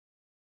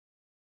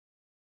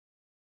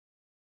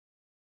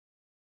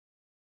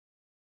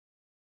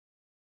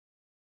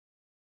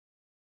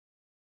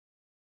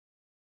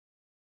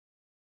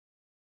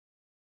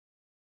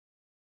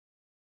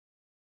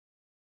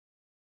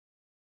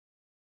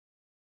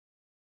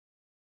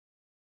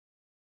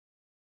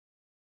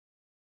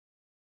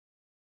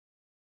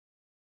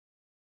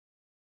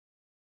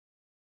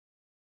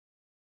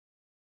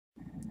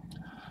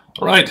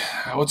Alright,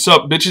 what's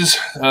up, bitches?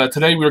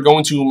 Today we're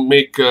going to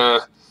make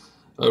a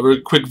really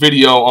quick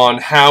video on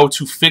how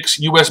to fix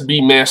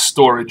USB mass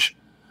storage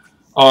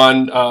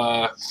on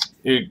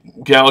your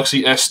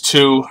Galaxy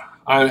S2.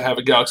 I have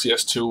a Galaxy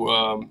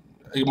S2.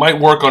 It might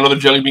work on other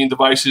Jellybean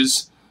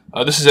devices.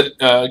 This is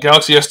a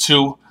Galaxy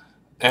S2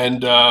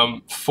 and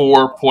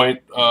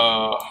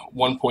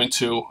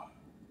 4.1.2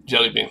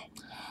 Jellybean.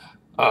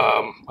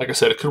 Like I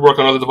said, it could work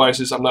on other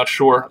devices. I'm not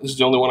sure. This is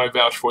the only one I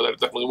vouch for that it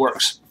definitely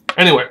works.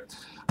 Anyway.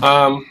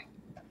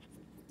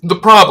 The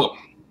problem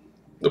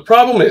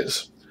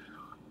is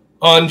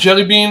on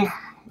Jellybean,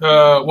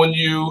 when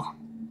you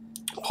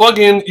plug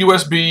in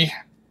USB,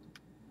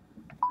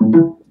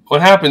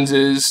 what happens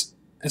is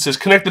it says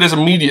connected as a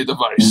media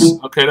device.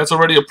 Okay, that's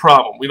already a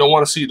problem. We don't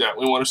want to see that.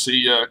 We want to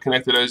see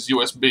connected as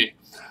USB.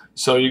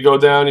 So you go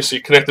down, you see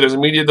connected as a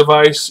media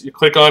device, you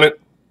click on it,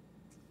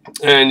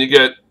 and you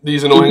get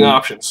these annoying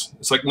options.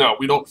 It's like, no,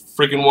 we don't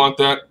freaking want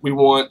that. We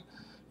want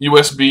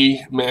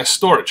USB mass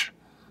storage.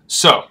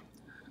 So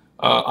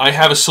I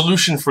have a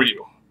solution for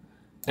you,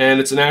 and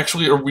it's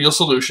actually a real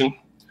solution.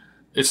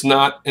 It's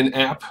not an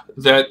app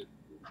that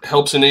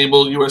helps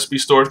enable USB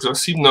storage, because I've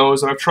seen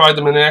those and I've tried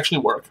them and they actually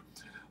work.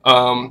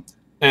 And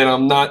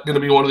I'm not going to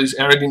be one of these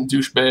arrogant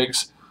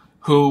douchebags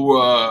who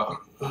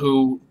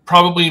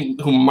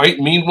might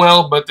mean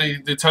well, but they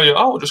tell you,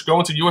 oh, just go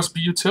into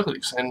USB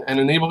utilities and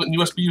enable it in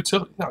USB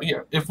utility. Now, yeah,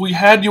 if we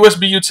had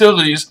USB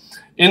utilities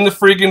in the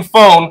freaking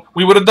phone,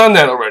 we would have done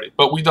that already,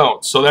 but we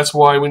don't. So that's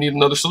why we need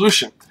another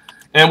solution.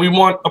 And we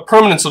want a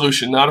permanent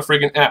solution, not a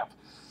freaking app.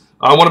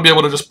 I want to be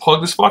able to just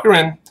plug this fucker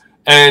in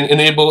and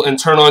enable and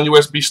turn on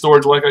USB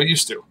storage like I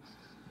used to.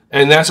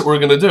 And that's what we're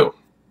going to do.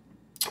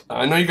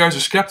 I know you guys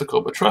are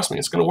skeptical, but trust me,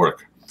 it's going to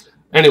work.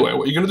 Anyway,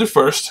 what you're going to do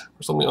first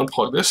let me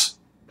unplug this.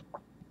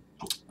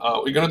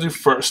 What you're going to do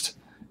first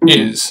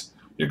is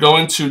you're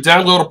going to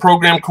download a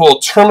program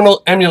called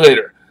Terminal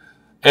Emulator.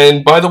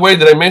 And by the way,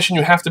 did I mention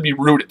you have to be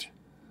rooted?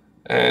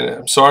 And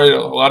I'm sorry, a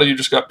lot of you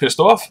just got pissed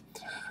off.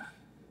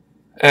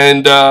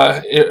 And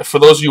for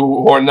those of you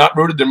who are not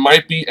rooted, there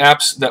might be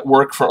apps that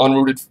work for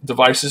unrooted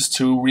devices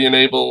to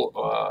re-enable,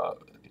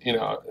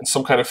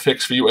 some kind of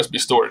fix for USB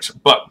storage.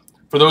 But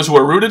for those who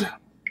are rooted,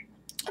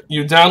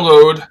 you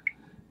download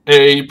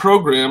a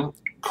program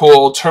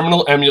called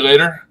Terminal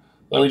Emulator.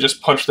 Let me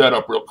just punch that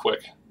up real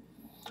quick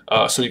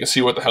so you can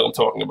see what the hell I'm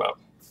talking about.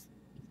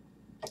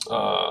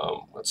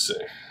 Let's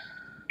see.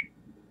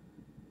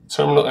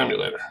 Terminal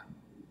Emulator.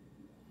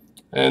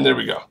 And there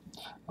we go.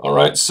 All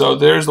right, so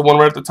there's the one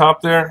right at the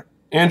top there.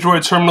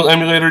 Android Terminal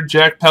Emulator,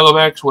 Jack,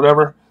 Pelevax,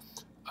 whatever.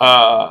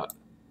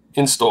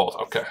 Installed.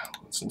 Okay,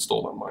 it's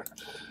installed on mine.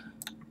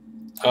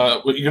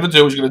 What you're going to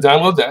do is you're going to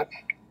download that.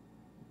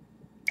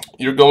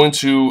 You're going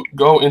to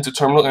go into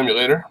Terminal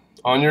Emulator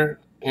on your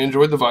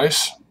Android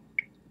device,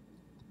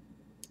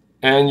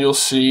 and you'll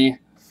see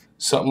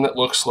something that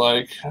looks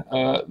like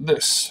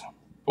this.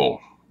 Boom.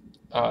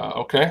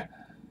 Okay,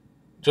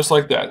 just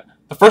like that.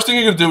 The first thing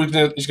you're going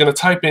to do is going to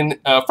type in,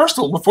 first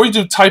of all, before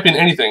you type in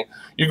anything,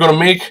 you're going to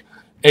make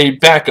a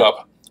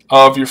backup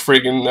of your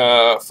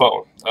friggin'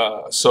 phone.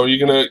 So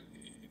you're going to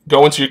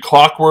go into your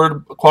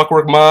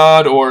Clockwork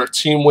Mod or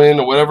Teamwin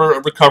or whatever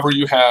recovery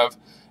you have,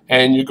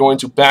 and you're going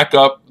to back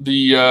up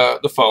the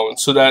phone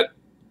so that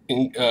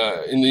in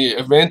the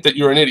event that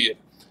you're an idiot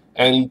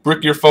and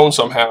brick your phone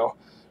somehow,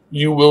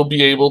 you will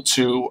be able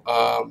to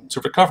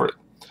recover it,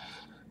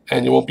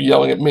 and you won't be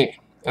yelling at me.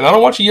 And I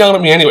don't want you yelling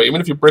at me anyway, even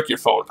if you brick your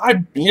phone.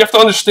 You have to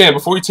understand,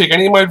 before you take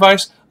any of my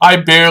advice, I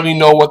barely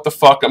know what the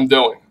fuck I'm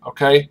doing,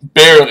 okay?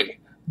 Barely.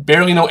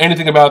 Barely know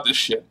anything about this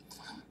shit.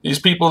 These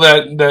people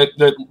that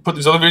put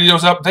these other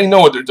videos up, they know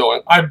what they're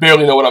doing. I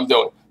barely know what I'm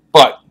doing.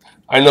 But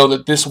I know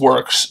that this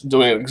works,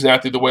 doing it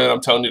exactly the way that I'm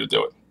telling you to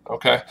do it,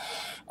 okay?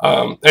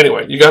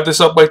 Anyway, you got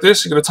this up like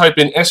this. You're going to type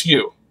in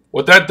SU.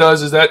 What that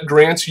does is that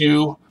grants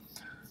you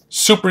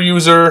super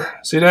user,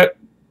 see that?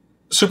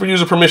 Super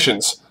user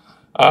permissions.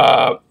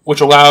 Which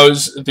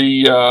allows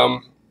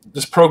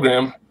this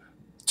program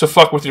to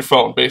fuck with your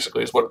phone,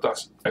 basically, is what it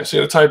does. Okay, so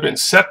you're going to type in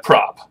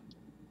setprop.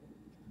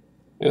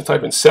 You're going to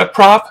type in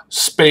setprop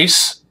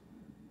space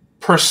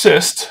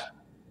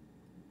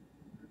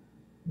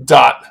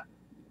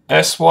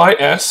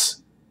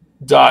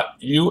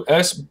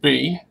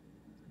persist.sys.usb.config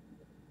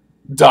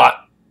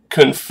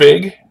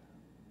config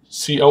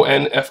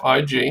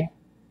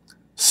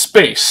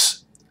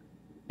space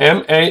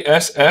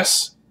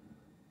mass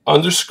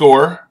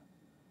underscore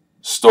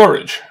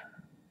storage,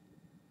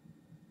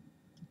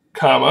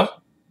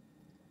 comma,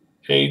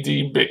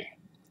 ADB.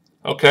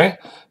 Okay?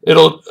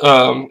 It'll,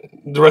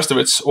 the rest of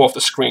it's off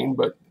the screen,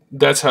 but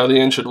that's how the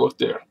end should look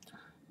there.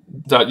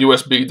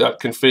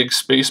 .usb.config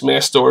space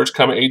mass storage,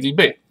 comma,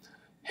 ADB.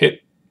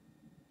 Hit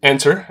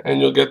enter,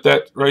 and you'll get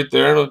that right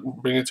there. It'll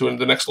bring you to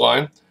the next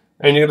line.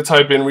 And you're going to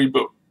type in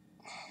reboot.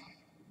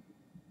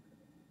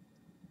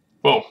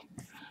 Boom.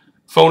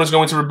 Phone is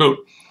going to reboot.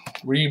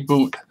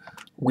 Reboot.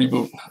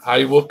 Reboot.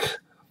 I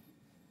look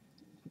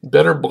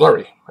better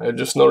blurry. I'm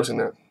just noticing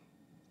that.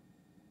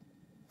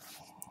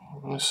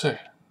 Let me see.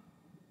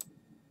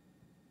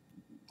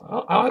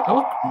 I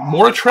look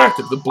more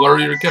attractive the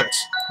blurrier it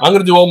gets. I'm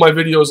going to do all my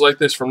videos like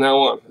this from now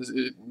on.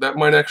 That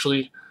might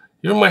actually...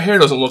 Even my hair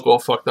doesn't look all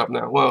fucked up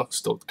now. Well, it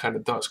still kind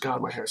of does.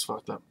 God, my hair's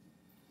fucked up.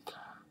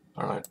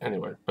 Alright,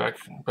 anyway,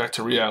 back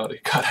to reality.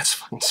 God, that's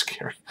fucking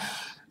scary.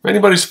 If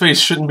anybody's face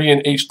shouldn't be in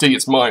HD,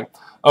 it's mine.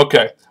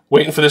 Okay,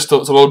 waiting for this to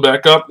load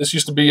back up. This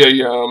used to be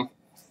a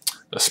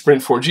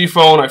Sprint 4G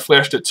phone. I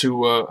flashed it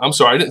to... I'm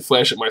sorry, I didn't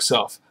flash it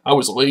myself. I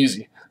was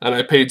lazy. And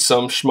I paid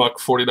some schmuck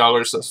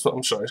 $40.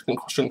 I'm sorry, I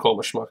shouldn't call him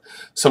a schmuck.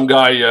 Some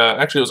guy,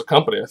 actually it was a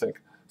company, I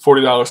think,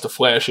 $40 to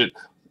flash it.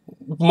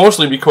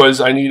 Mostly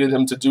because I needed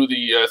him to do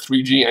the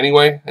 3G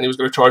anyway, and he was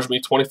going to charge me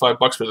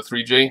 $25 for the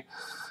 3G.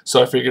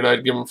 So I figured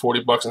I'd give him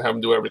 $40 and have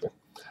him do everything.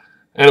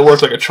 And it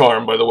worked like a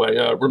charm, by the way.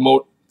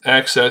 Remote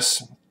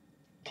access,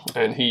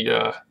 and he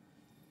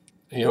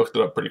hooked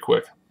it up pretty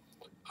quick.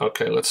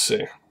 Okay, let's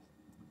see.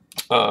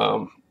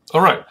 All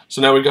right,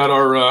 so now we got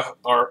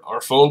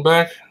our phone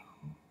back.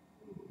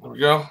 There we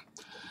go.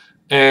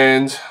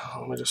 And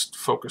let me just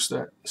focus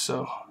that.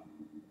 So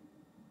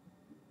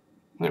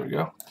there we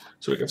go.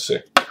 So we can see.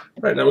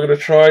 All right, now we're going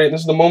to try,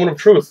 this is the moment of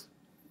truth.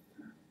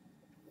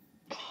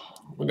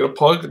 We're going to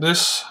plug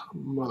this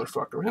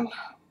motherfucker in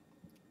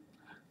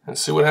and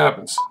see what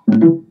happens.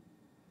 And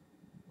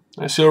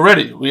see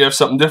already, we have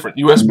something different.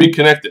 USB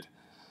connected.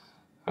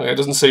 Okay, it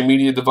doesn't say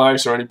media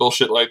device or any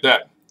bullshit like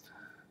that.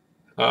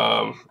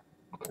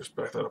 Just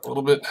back that up a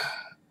little bit.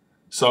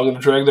 So I'm going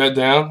to drag that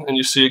down, and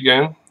you see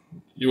again,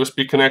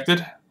 USB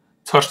connected.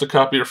 Touch to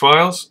copy your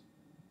files.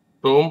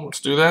 Boom, let's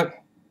do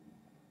that.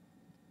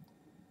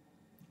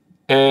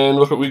 And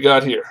look what we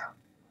got here.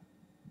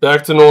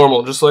 Back to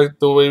normal, just like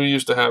the way we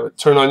used to have it.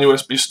 Turn on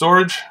USB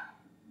storage.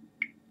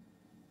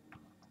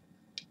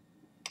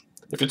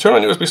 If you turn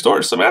on USB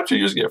storage, some apps you're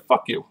using, yeah,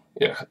 fuck you.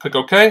 Yeah, click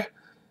OK.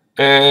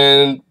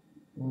 And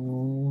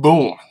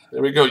boom,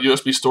 there we go,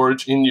 USB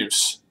storage in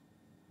use.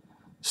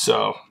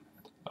 So,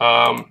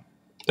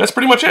 that's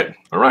pretty much it.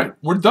 All right,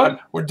 we're done.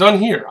 We're done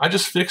here. I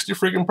just fixed your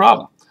freaking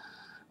problem.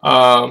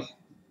 Let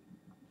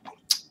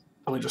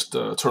me just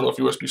turn off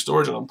USB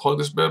storage and unplug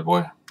this bad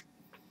boy.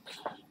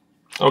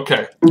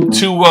 Okay.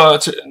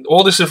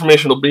 All this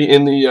information will be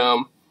in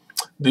the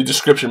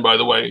description, by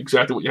the way,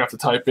 exactly what you have to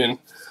type in.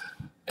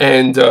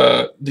 And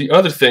the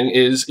other thing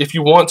is, if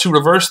you want to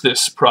reverse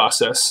this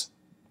process,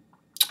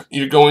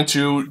 you're going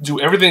to do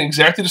everything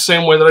exactly the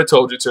same way that I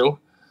told you to.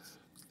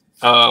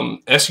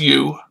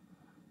 SU,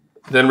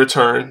 then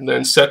return,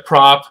 then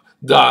setprop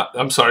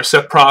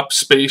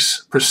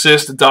space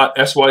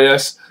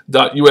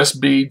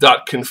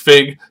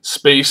persist.sys.usb.config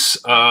space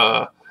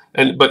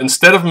but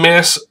instead of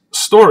mass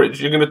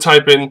storage, you're going to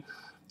type in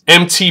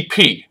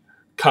MTP,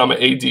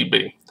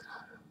 ADB.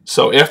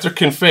 So after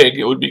config,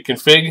 it would be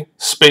config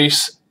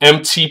space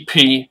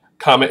MTP,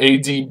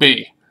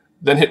 ADB.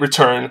 Then hit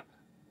return.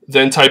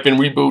 Then type in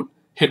reboot,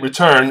 hit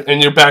return,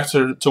 and you're back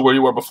to where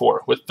you were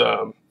before with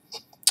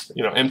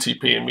you know,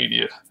 MTP and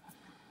media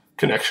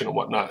connection and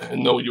whatnot,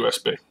 and no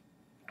USB.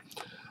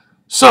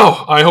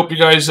 So I hope you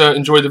guys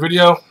enjoyed the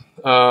video.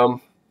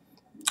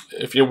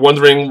 If you're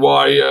wondering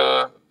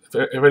why,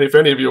 if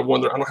any of you are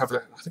wondering, I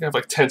think I have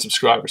like 10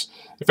 subscribers.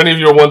 If any of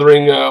you are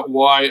wondering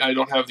why I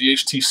don't have the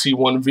HTC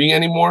One V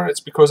anymore, it's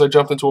because I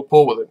jumped into a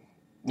pool with it.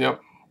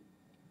 Yep,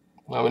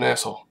 I'm an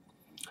asshole.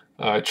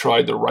 I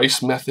tried the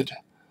rice method.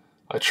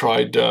 I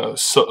tried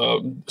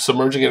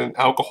submerging it in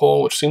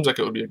alcohol, which seems like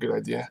it would be a good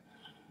idea.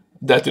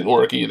 That didn't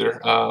work either.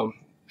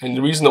 And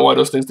the reason why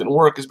those things didn't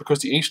work is because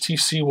the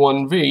HTC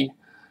One V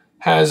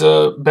has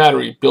a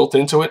battery built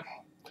into it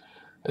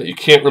that you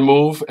can't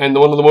remove. And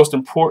one of the most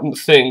important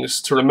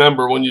things to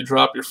remember when you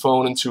drop your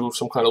phone into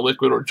some kind of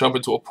liquid or jump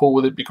into a pool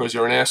with it because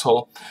you're an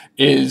asshole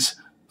is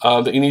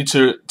that you need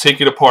to take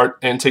it apart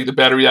and take the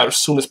battery out as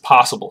soon as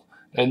possible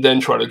and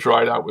then try to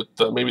dry it out with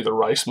maybe the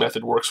rice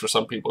method works for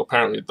some people.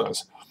 Apparently it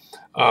does.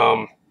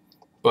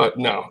 But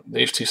no, the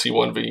HTC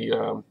One V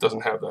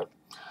doesn't have that.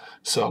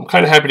 So I'm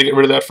kind of happy to get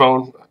rid of that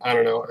phone. I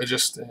don't know.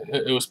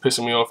 It was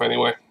pissing me off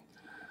anyway.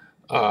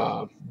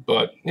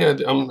 But yeah,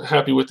 I'm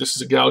happy with this.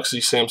 Is a Galaxy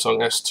Samsung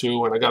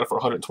S2, and I got it for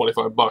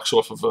 $125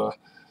 off of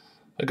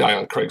a guy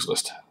on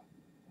Craigslist.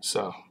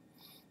 So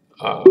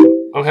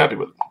I'm happy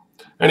with it.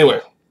 Anyway,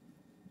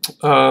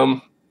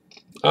 I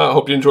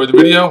hope you enjoyed the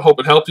video. Hope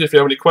it helped you. If you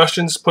have any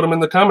questions, put them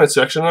in the comment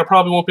section. I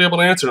probably won't be able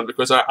to answer them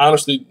because I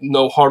honestly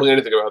know hardly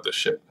anything about this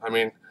shit. I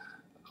mean,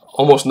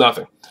 almost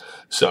nothing.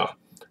 So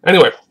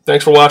anyway,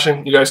 thanks for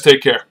watching. You guys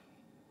take care.